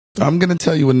I'm going to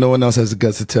tell you what no one else has the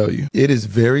guts to tell you. It is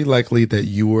very likely that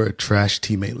you were a trash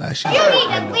teammate last year.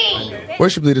 You need to leave.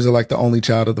 Worship leaders are like the only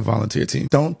child of the volunteer team.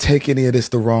 Don't take any of this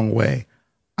the wrong way.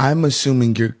 I'm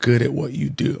assuming you're good at what you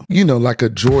do. You know, like a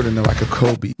Jordan or like a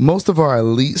Kobe. Most of our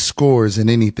elite scorers in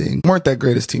anything weren't that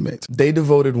great as teammates. They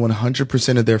devoted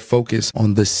 100% of their focus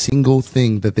on the single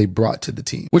thing that they brought to the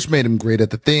team, which made them great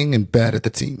at the thing and bad at the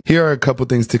team. Here are a couple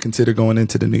things to consider going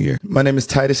into the new year. My name is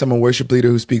Titus. I'm a worship leader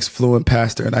who speaks fluent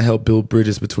pastor, and I help build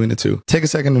bridges between the two. Take a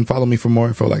second and follow me for more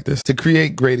info like this. To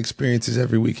create great experiences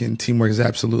every weekend, teamwork is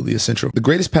absolutely essential. The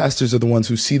greatest pastors are the ones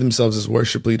who see themselves as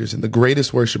worship leaders, and the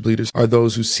greatest worship leaders are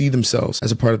those who see themselves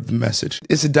as a part of the message.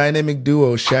 It's a dynamic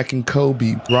duo, Shaq and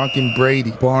Kobe, Gronk and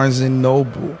Brady, Barnes and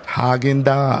Noble, Hagen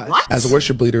Dazs. As a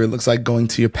worship leader, it looks like going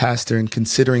to your pastor and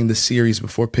considering the series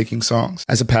before picking songs.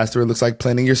 As a pastor, it looks like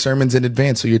planning your sermons in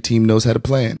advance so your team knows how to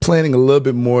plan. Planning a little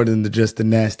bit more than just the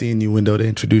nasty innuendo to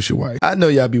introduce your wife. I know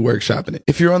y'all be workshopping it.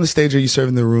 If you're on the stage or you serve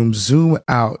in the room, zoom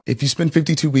out. If you spend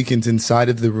 52 weekends inside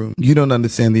of the room, you don't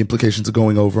understand the implications of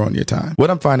going over on your time. What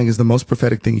I'm finding is the most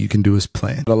prophetic thing you can do is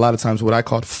plan. But a lot of times what I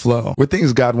call flow were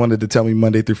things God wanted to tell me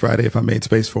Monday through Friday if I made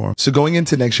space for him. So going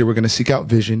into next year, we're going to seek out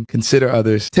vision, consider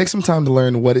others, take some time to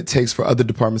learn what it takes for other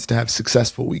departments to have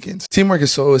successful weekends. Teamwork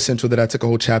is so essential that I took a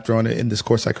whole chapter on it in this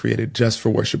course I created just for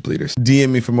worship leaders. DM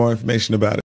me for more information about it.